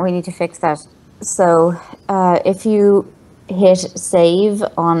 we need to fix that. So if you hit save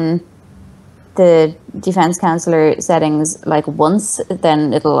on the defense counselor settings like once,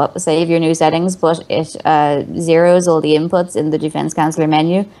 then it'll save your new settings, but it zeroes all the inputs in the defense counselor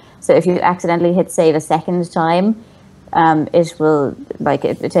menu. So if you accidentally hit save a second time, it will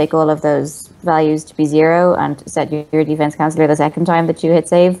it take all of those values to be 0 and set your defense counselor the second time that you hit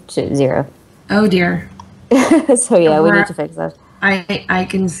save to 0. Oh dear. So yeah, we need to fix that. I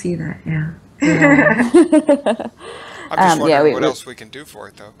can see that. Yeah. I'm just wondering what else we can do for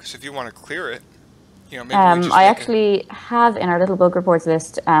it, though. Because if you want to clear it, maybe we just I actually have in our little bug reports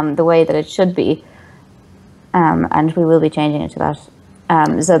list the way that it should be, and we will be changing it to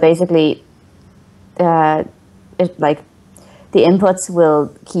that. So basically, the inputs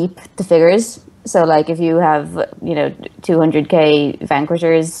will keep the figures. So like if you have 200k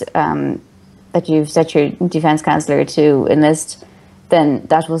vanquishers that you've set your defense counselor to enlist, then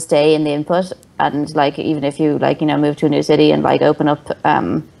that will stay in the input. And like even if you move to a new city and open up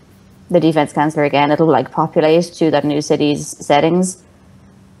the defense counselor again, it'll populate to that new city's settings.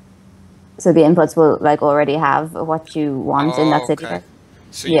 So the inputs will already have what you want in that city. Okay.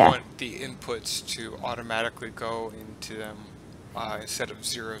 So you want the inputs to automatically go into them instead of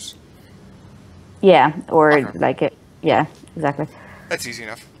zeros. Yeah, or yeah, exactly. That's easy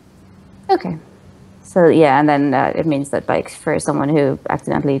enough. Okay. So yeah, and then it means that for someone who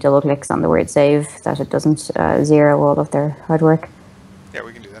accidentally double clicks on the word save, that it doesn't zero all of their hard work. Yeah,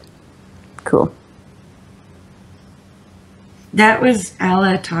 we can do that. Cool. That was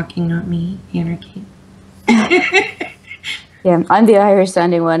Alla talking, not me. Anarchy. Yeah, I'm the Irish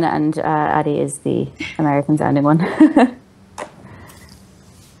sounding one, and Addie is the American sounding one.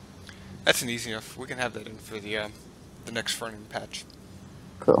 That's an easy enough. We can have that in for the next front-end patch.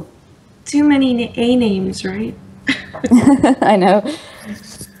 Cool. Too many A names, right? I know.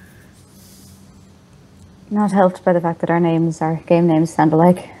 Not helped by the fact that our game names sound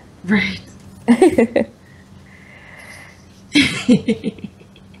alike. Right.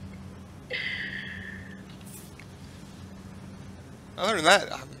 Other than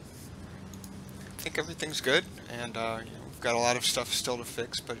that, I think everything's good, and we've got a lot of stuff still to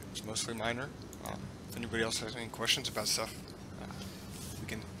fix, but it's mostly minor. If anybody else has any questions about stuff, we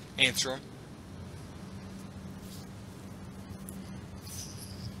can answer them.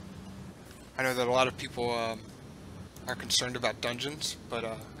 I know that a lot of people are concerned about dungeons, but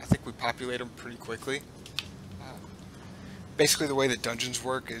I think we populate them pretty quickly. Basically, the way that dungeons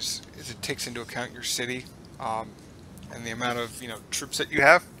work is it takes into account your city and the amount of troops that you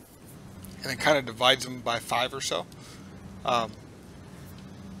have, and it kind of divides them by 5 or so. And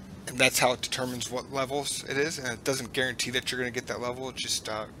that's how it determines what levels it is, and it doesn't guarantee that you're going to get that level. It just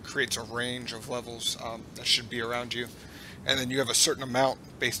creates a range of levels that should be around you, and then you have a certain amount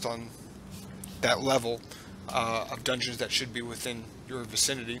based on that level of dungeons that should be within your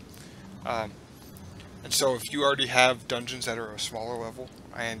vicinity. And so if you already have dungeons that are a smaller level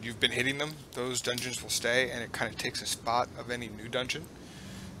and you've been hitting them, those dungeons will stay, and it kind of takes a spot of any new dungeon.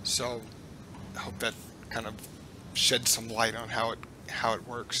 So I hope that kind of sheds some light on how it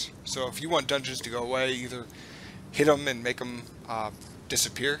works. So if you want dungeons to go away, either hit them and make them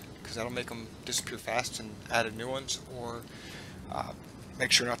disappear, because that'll make them disappear fast, and add new ones, or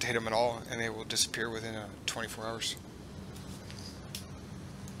make sure not to hit them at all, and they will disappear within 24 hours.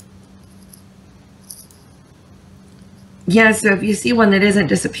 Yeah, so if you see one that isn't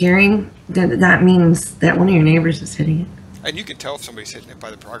disappearing, then that means that one of your neighbors is hitting it. And you can tell if somebody's hitting it by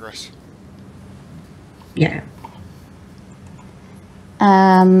the progress. Yeah.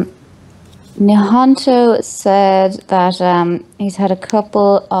 Nihonto said that he's had a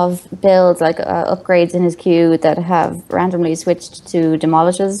couple of builds, like upgrades in his queue, that have randomly switched to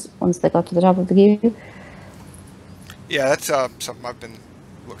demolishes once they got to the top of the queue. Yeah, that's something I've been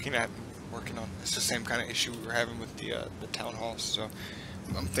looking at and working on. It's the same kind of issue we were having with the town halls. So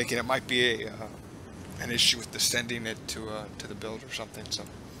I'm thinking it might be an issue with the sending it to the build or something. So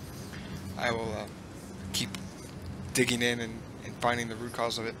I will keep digging in and finding the root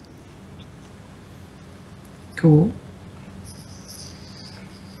cause of it. Cool.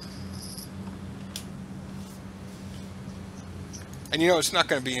 And you know, it's not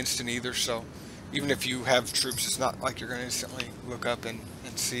going to be instant either, so even if you have troops, it's not like you're going to instantly look up and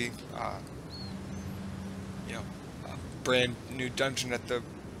see, you know, a brand new dungeon at the,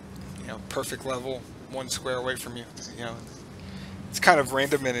 you know, perfect level, 1 square away from you. You know, it's kind of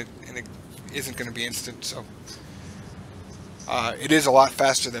random, and it isn't going to be instant, so it is a lot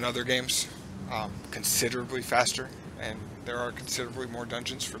faster than other games, considerably faster, and there are considerably more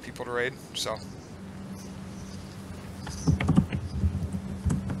dungeons for people to raid, so.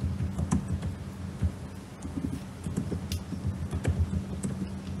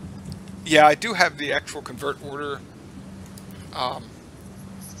 Yeah, I do have the actual convert order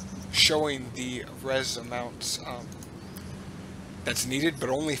showing the res amounts that's needed, but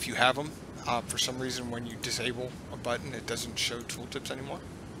only if you have them. For some reason, when you disable a button, it doesn't show tooltips anymore.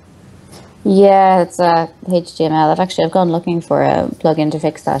 Yeah, it's HTML. I've gone looking for a plugin to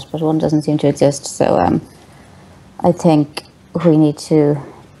fix that, but one doesn't seem to exist. So I think we need to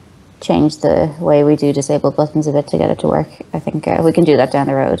change the way we do disable buttons a bit to get it to work. I think we can do that down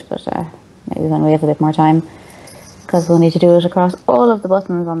the road, but maybe when we have a bit more time, because we'll need to do it across all of the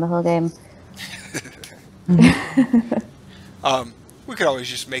buttons on the whole game. We could always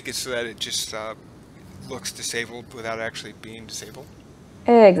just make it so that it just looks disabled without actually being disabled.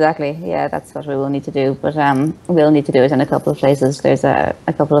 Exactly, yeah, that's what we will need to do, but we'll need to do it in a couple of places. There's a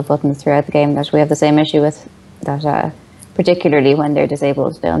couple of buttons throughout the game that we have the same issue with, that particularly when they're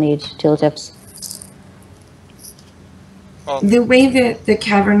disabled, they'll need tooltips. The way that the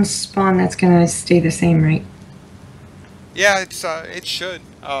caverns spawn, that's going to stay the same, right? Yeah, it should.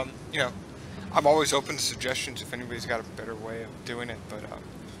 You know, I'm always open to suggestions if anybody's got a better way of doing it, but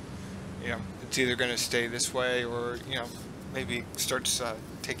you know, it's either going to stay this way or, you know, maybe starts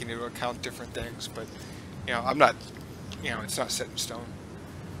taking into account different things, but you know, I'm not, you know, it's not set in stone.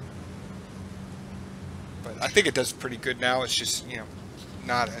 But I think it does pretty good now. It's just, you know,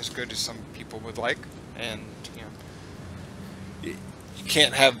 not as good as some people would like, and you know, you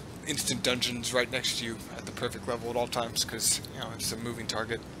can't have instant dungeons right next to you at the perfect level at all times, because you know, it's a moving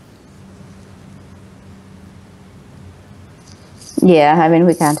target. Yeah, I mean,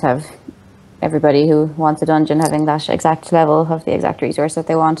 we can't have everybody who wants a dungeon having that exact level of the exact resource that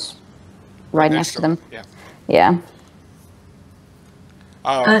they want right next to them. Yeah. Yeah.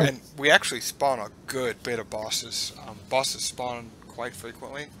 And we actually spawn a good bit of bosses. Bosses spawn quite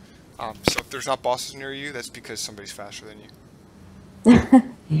frequently. So if there's not bosses near you, that's because somebody's faster than you.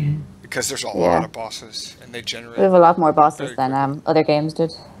 Yeah. Because there's a lot of bosses, and they generate. We have a lot more bosses than other games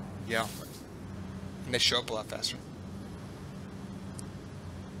did. Yeah. And they show up a lot faster.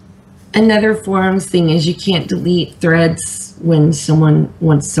 Another forums thing is you can't delete threads once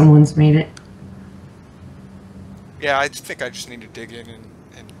someone's made it. Yeah, I think I just need to dig in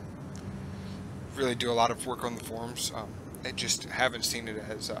and really do a lot of work on the forums. I just haven't seen it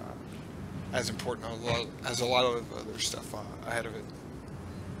as important as a lot of other stuff ahead of it.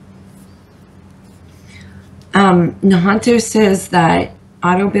 Nihonto says that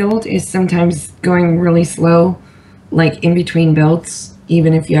auto build is sometimes going really slow, like in between builds.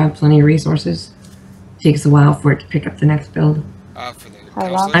 Even if you have plenty of resources, it takes a while for it to pick up the next build. For the How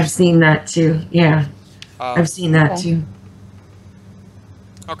long? I've seen that too. Yeah, I've seen that too.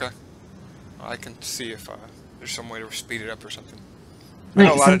 Okay. I can see if there's some way to speed it up or something.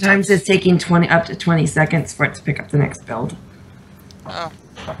 Like sometimes it's taking up to 20 seconds for it to pick up the next build.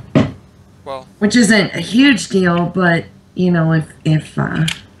 Well, which isn't a huge deal, but you know, if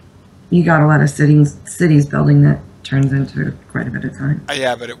you got a lot of cities building, that turns into quite a bit of time.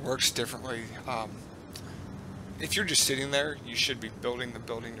 Yeah, but it works differently. If you're just sitting there, you should be building the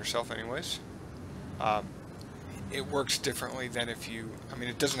building yourself anyways. It works differently than if you, I mean,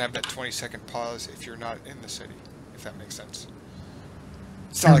 it doesn't have that 20-second pause if you're not in the city, if that makes sense.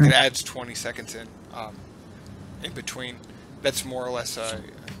 It's not like it adds 20 seconds in between. That's more or less a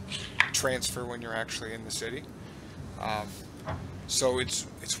transfer when you're actually in the city. So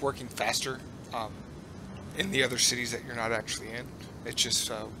it's working faster in the other cities that you're not actually in. It's just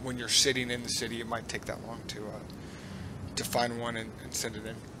when you're sitting in the city, it might take that long to find one and send it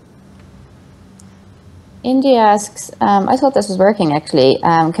in. Indy asks, I thought this was working actually.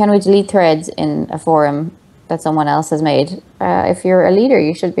 Can we delete threads in a forum that someone else has made? If you're a leader,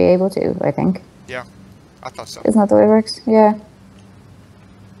 you should be able to, I think. Yeah, I thought so. Isn't that the way it works? Yeah.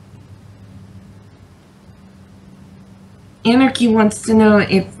 Anarchy wants to know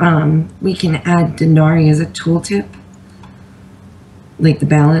if we can add Denari as a tooltip, like the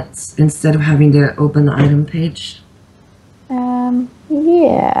balance, instead of having to open the item page.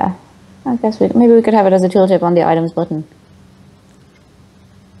 Yeah. I guess maybe we could have it as a tooltip on the items button.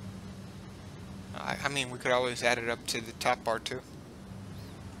 I mean, we could always add it up to the top bar too.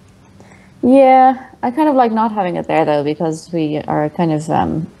 Yeah, I kind of like not having it there though, because we are kind of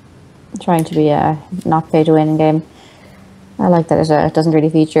trying to be a not pay to win game. I like that it doesn't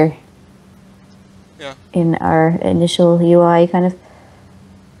really feature in our initial UI kind of.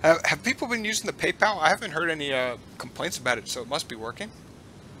 Have people been using the PayPal? I haven't heard any complaints about it, so it must be working.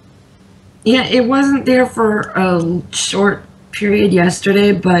 Yeah, it wasn't there for a short period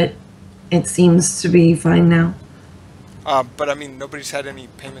yesterday, but it seems to be fine now. But I mean, nobody's had any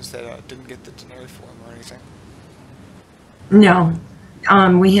payments that didn't get the Denari form or anything. No.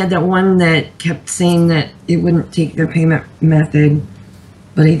 We had that one that kept saying that it wouldn't take their payment method,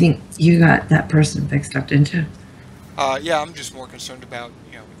 but I think you got that person fixed up, didn't you? Yeah, I'm just more concerned about,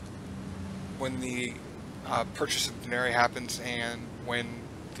 when the purchase of Denari happens and when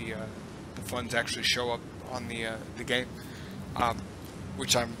the funds actually show up on the game,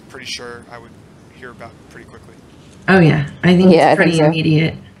 which I'm pretty sure I would hear about pretty quickly. Oh yeah, I think it's pretty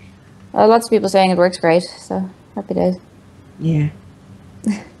immediate. Lots of people saying it works great, so happy days. Yeah.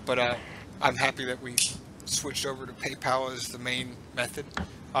 But I'm happy that we switched over to PayPal as the main method.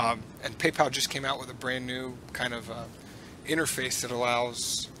 And PayPal just came out with a brand new kind of interface that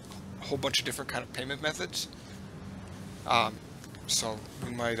allows a whole bunch of different kind of payment methods. So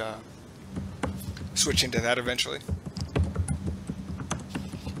we might switch into that eventually.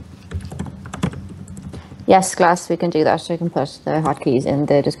 Yes, Glass, we can do that. We can put the hotkeys in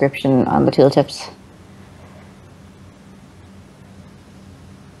the description on the tooltips.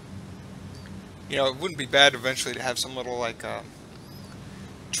 It wouldn't be bad eventually to have some little like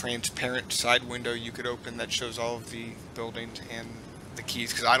transparent side window you could open that shows all of the buildings and the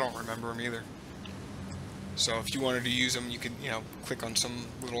keys, because I don't remember them either. So if you wanted to use them, you could click on some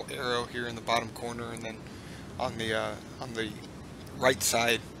little arrow here in the bottom corner, and then on the right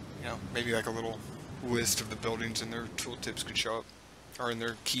side, maybe like a little list of the buildings and their tooltips could show up, or in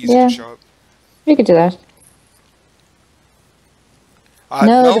their keys could show up. We could do that.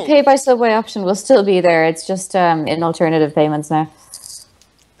 No, the pay by subway option will still be there. It's just in alternative payments now.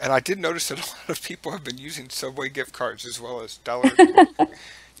 And I did notice that a lot of people have been using Subway gift cards as well as Dollar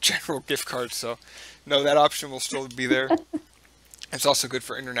General gift cards. So, no, that option will still be there. It's also good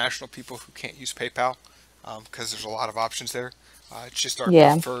for international people who can't use PayPal, because there's a lot of options there. It's just our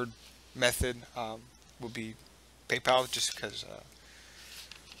preferred method will be PayPal, just because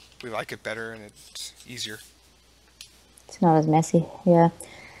we like it better and it's easier. It's not as messy, yeah.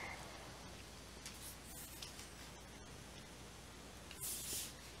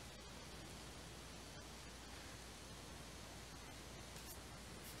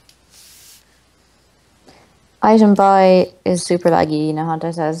 Item buy is super laggy,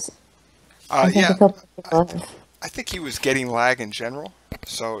 Hunter says. I think he was getting lag in general.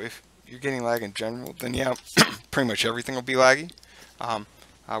 So if you're getting lag in general, then yeah, pretty much everything will be laggy.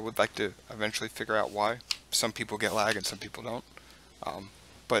 I would like to eventually figure out why some people get lag and some people don't.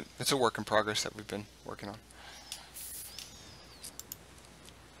 But it's a work in progress that we've been working on.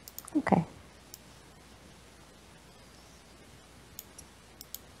 Okay.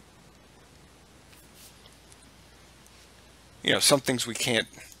 Some things we can't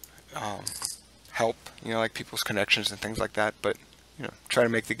help, like people's connections and things like that, but, try to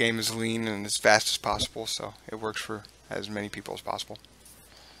make the game as lean and as fast as possible so it works for as many people as possible.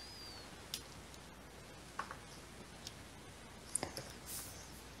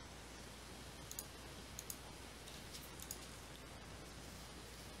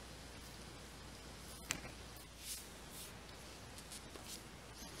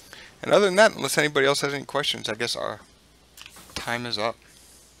 And other than that, unless anybody else has any questions, I guess our time is up.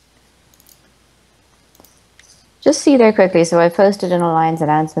 Just see there quickly. So I posted an Alliance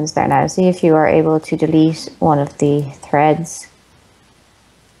announcements there now. See if you are able to delete one of the threads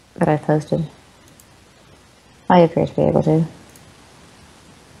that I've posted. I appear to be able to.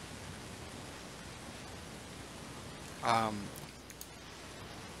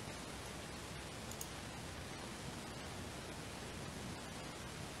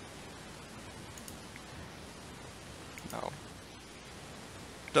 No.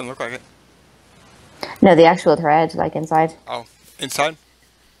 Doesn't look like it. No, the actual thread, like inside. Oh, inside?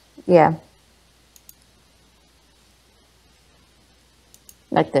 Yeah.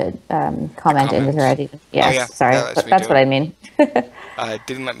 Like the comment in the thread. Even. Yes, yeah. sorry. Yeah, But that's what I mean. It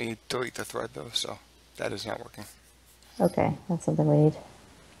didn't let me delete the thread, though, so that is not working. Okay, that's something we need.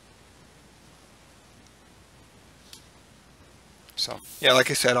 So, yeah, like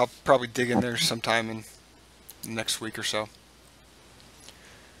I said, I'll probably dig in there sometime in the next week or so.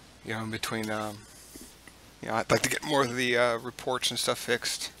 You know, in between, you know, I'd like to get more of the reports and stuff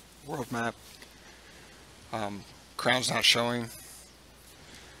fixed. World map. Crown's not showing.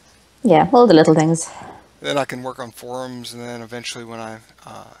 Yeah, all the little things. Then I can work on forums, and then eventually when I,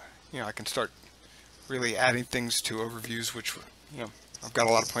 you know, I can start really adding things to overviews, which, you know, I've got a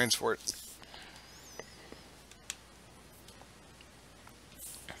lot of plans for it.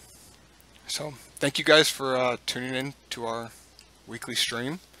 So, thank you guys for tuning in to our weekly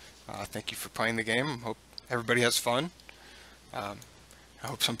stream. Thank you for playing the game. Hope everybody has fun. I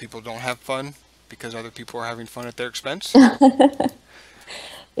hope some people don't have fun because other people are having fun at their expense.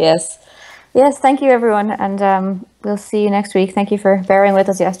 Yes. Yes, thank you everyone, and we'll see you next week. Thank you for bearing with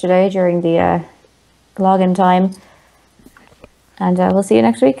us yesterday during the login time, and we'll see you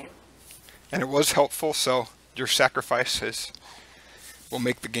next week. And it was helpful, so your sacrifices will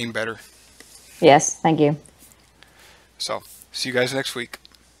make the game better. Yes, thank you. So, see you guys next week.